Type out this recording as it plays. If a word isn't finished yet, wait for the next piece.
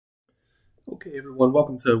Okay, everyone,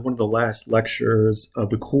 welcome to one of the last lectures of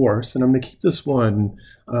the course, and I'm going to keep this one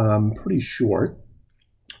pretty short.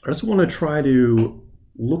 I just want to try to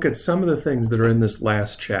look at some of the things that are in this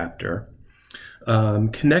last chapter,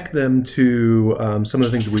 connect them to some of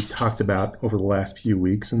the things that we've talked about over the last few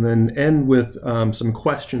weeks, and then end with some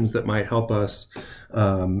questions that might help us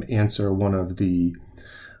answer one of the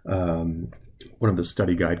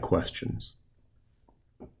study guide questions.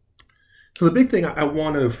 So the big thing I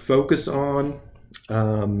want to focus on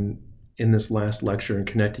in this last lecture and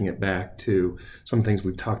connecting it back to some things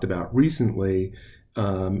we've talked about recently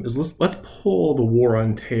is let's pull the War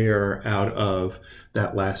on Terror out of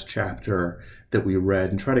that last chapter that we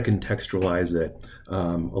read and try to contextualize it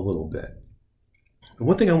a little bit. And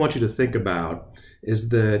one thing I want you to think about is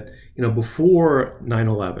that, before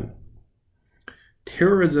 9/11,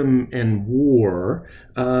 terrorism and war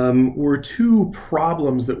were two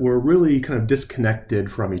problems that were really kind of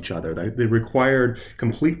disconnected from each other. They required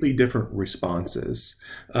completely different responses.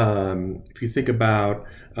 If you think about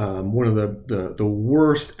one of the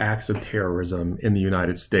worst acts of terrorism in the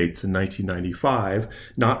United States in 1995,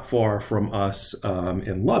 not far from us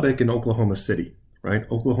in Lubbock in Oklahoma City. Right?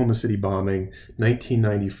 Oklahoma City bombing,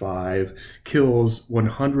 1995, kills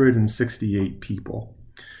 168 people.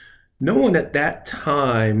 No one at that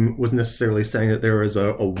time was necessarily saying that there was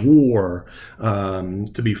a war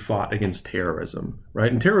to be fought against terrorism,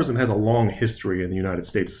 right? And terrorism has a long history in the United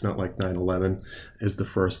States. It's not like 9/11 is the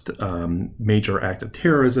first major act of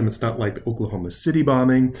terrorism. It's not like the Oklahoma City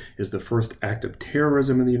bombing is the first act of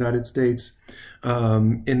terrorism in the United States.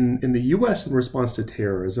 In the U.S., in response to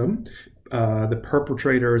terrorism, the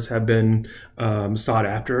perpetrators have been sought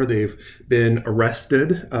after. They've been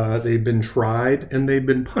arrested, they've been tried, and they've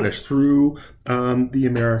been punished through the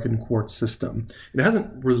American court system. It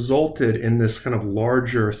hasn't resulted in this kind of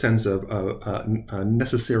larger sense of a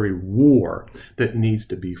necessary war that needs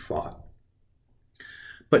to be fought.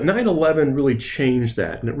 But 9/11 really changed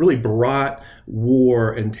that, and it really brought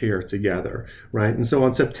war and terror together, right? And so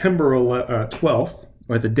on September 12th,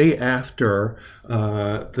 right, the day after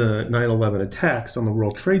the 9/11 attacks on the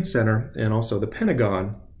World Trade Center and also the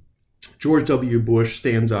Pentagon, George W. Bush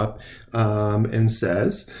stands up and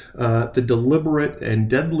says, the deliberate and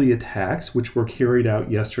deadly attacks which were carried out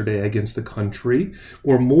yesterday against the country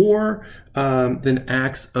were more than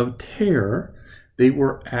acts of terror. They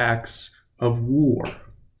were acts of war.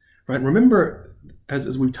 Right? Remember,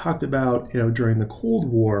 as we've talked about during the Cold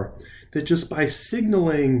War, that just by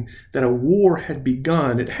signaling that a war had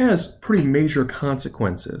begun, it has pretty major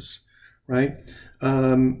consequences, right?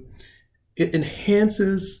 It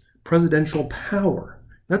enhances presidential power.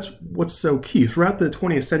 That's what's so key. Throughout the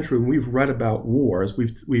 20th century, when we've read about wars,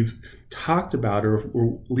 we've talked about, or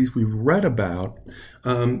at least we've read about,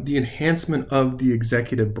 the enhancement of the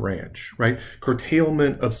executive branch, right?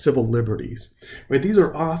 Curtailment of civil liberties, right? These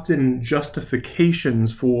are often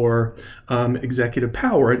justifications for executive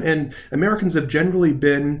power. And Americans have generally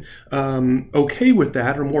been okay with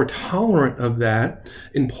that, or more tolerant of that,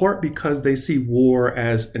 in part because they see war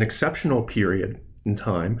as an exceptional period in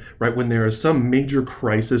time, right, when there is some major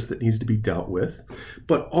crisis that needs to be dealt with,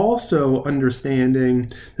 but also understanding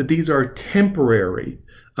that these are temporary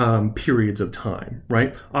periods of time,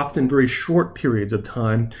 right? Often very short periods of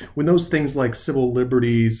time when those things like civil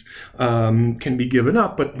liberties can be given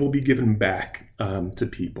up, but will be given back to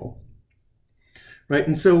people, right?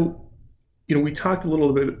 And so we talked a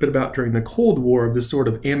little bit about during the Cold War of this sort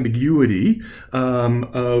of ambiguity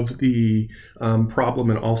of the problem,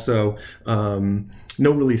 and also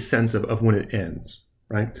no really sense of when it ends,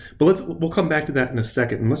 right? But we'll come back to that in a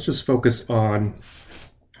second, and let's just focus on,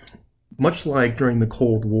 much like during the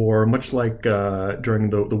Cold War, much like during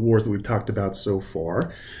the wars that we've talked about so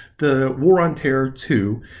far, the War on Terror,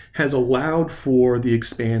 too, has allowed for the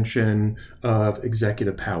expansion of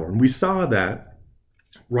executive power. And we saw that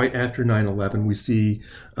right after 9/11, we see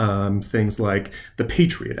things like the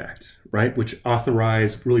Patriot Act, right, which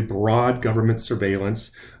authorized really broad government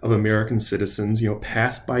surveillance of American citizens,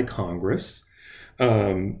 passed by Congress.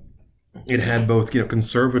 It had both,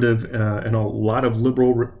 conservative and a lot of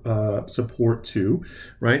liberal support too,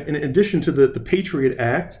 right? In addition to the Patriot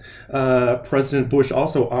Act, President Bush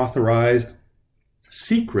also authorized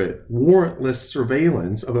secret, warrantless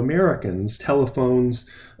surveillance of Americans' telephones,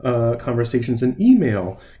 conversations, and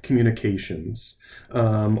email communications,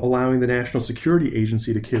 allowing the National Security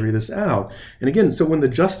Agency to carry this out. And again, so when the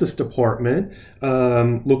Justice Department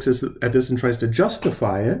looks at this and tries to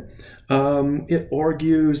justify it, it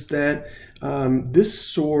argues that these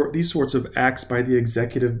sorts of acts by the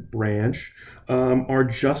executive branch are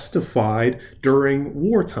justified during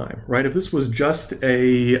wartime, right? If this was just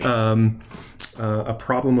a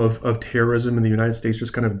problem of terrorism in the United States,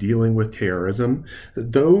 just kind of dealing with terrorism,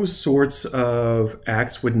 those sorts of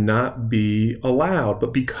acts would not be allowed.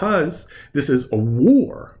 But because this is a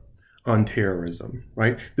war on terrorism,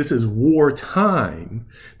 right? This is wartime,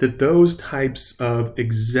 that those types of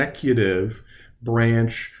executive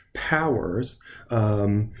branch powers,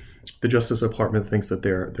 the Justice Department thinks that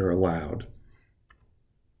they're allowed.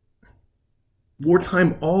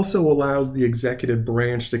 Wartime also allows the executive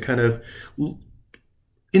branch to kind of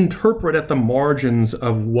interpret at the margins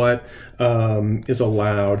of what is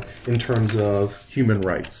allowed in terms of human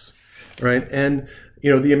rights, right? And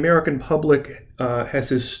the American public has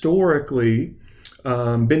historically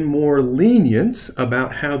been more lenient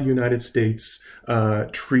about how the United States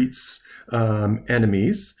treats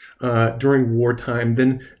enemies during wartime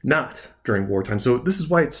than not during wartime. So this is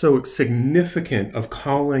why it's so significant of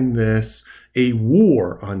calling this a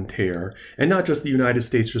war on terror, and not just the United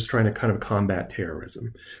States just trying to kind of combat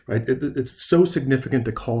terrorism, right? It's so significant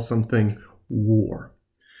to call something war.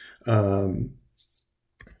 And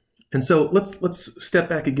so let's step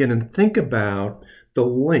back again and think about the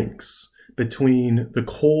links between the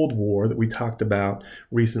Cold War that we talked about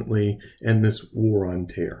recently and this war on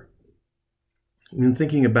terror. And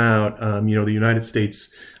thinking about, the United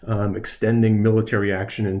States extending military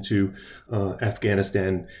action into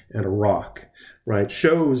Afghanistan and Iraq, right,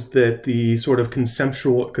 shows that the sort of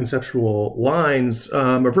conceptual lines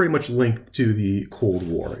are very much linked to the Cold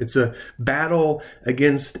War. It's a battle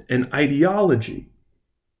against an ideology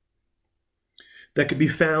that could be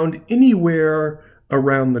found anywhere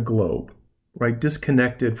around the globe, right,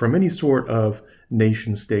 disconnected from any sort of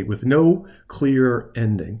nation state with no clear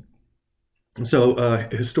ending. So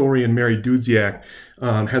historian Mary Dudziak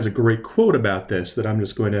has a great quote about this that I'm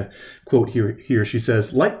just going to quote here. She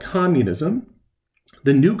says, like communism,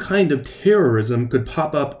 the new kind of terrorism could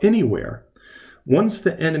pop up anywhere. Once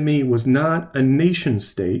the enemy was not a nation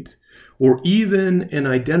state or even an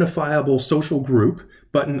identifiable social group,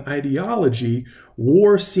 but an ideology,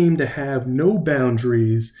 war seemed to have no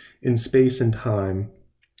boundaries in space and time,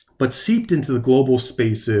 but seeped into the global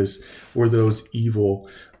spaces where those evil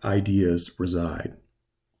ideas reside.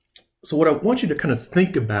 So what I want you to kind of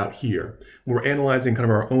think about here, when we're analyzing kind of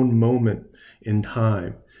our own moment in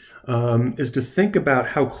time, is to think about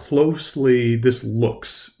how closely this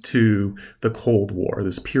looks to the Cold War,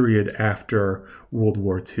 this period after World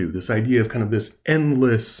War II, this idea of kind of this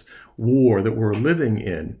endless war that we're living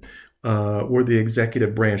in, where the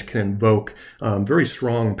executive branch can invoke very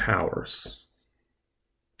strong powers.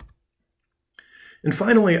 And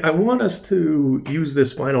finally, I want us to use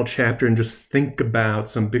this final chapter and just think about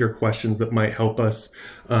some bigger questions that might help us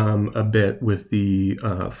a bit with the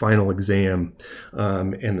final exam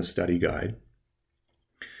and the study guide.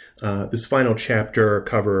 This final chapter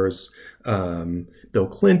covers Bill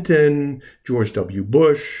Clinton, George W.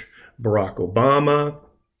 Bush, Barack Obama.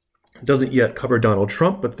 It doesn't yet cover Donald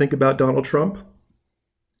Trump, but think about Donald Trump.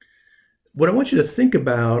 What I want you to think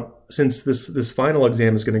about, since this final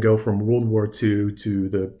exam is going to go from World War II to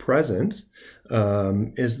the present,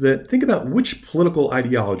 is that think about which political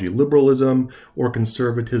ideology, liberalism or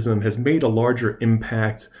conservatism, has made a larger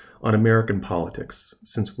impact on American politics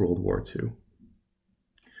since World War II.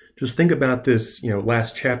 Just think about this,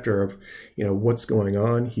 last chapter of, what's going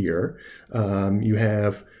on here. You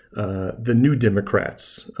have the New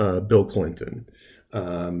Democrats, Bill Clinton,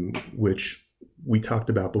 which we talked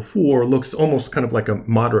about before, looks almost kind of like a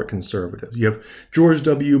moderate conservative. You have George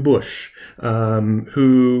W. Bush,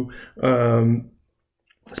 who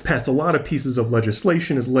has passed a lot of pieces of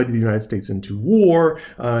legislation, has led the United States into war.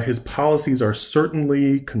 His policies are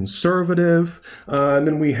certainly conservative. And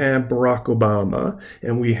then we have Barack Obama,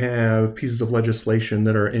 and we have pieces of legislation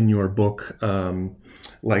that are in your book,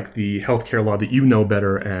 like the healthcare law that you know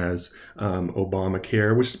better as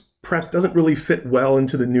Obamacare, which perhaps doesn't really fit well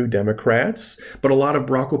into the New Democrats, but a lot of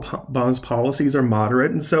Barack Obama's policies are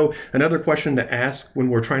moderate. And so another question to ask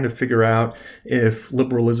when we're trying to figure out if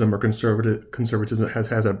liberalism or conservatism has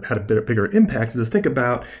had a bit bigger impact is to think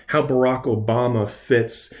about how Barack Obama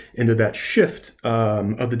fits into that shift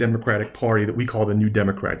of the Democratic Party that we call the New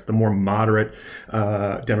Democrats, the more moderate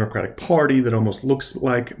Democratic Party that almost looks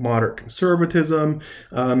like moderate conservatism.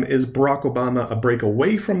 Is Barack Obama a break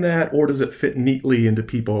away from that, or does it fit neatly into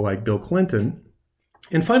people like Bill Clinton?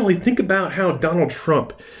 And finally, think about how Donald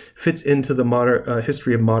Trump fits into the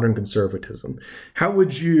history of modern conservatism. How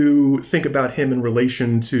would you think about him in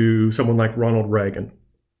relation to someone like Ronald Reagan?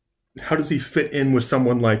 How does he fit in with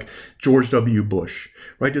someone like George W. Bush,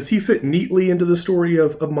 right? Does he fit neatly into the story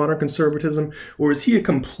of modern conservatism, or is he a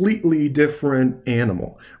completely different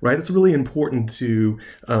animal, right? It's really important to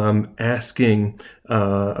asking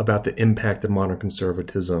about the impact of modern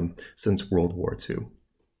conservatism since World War II.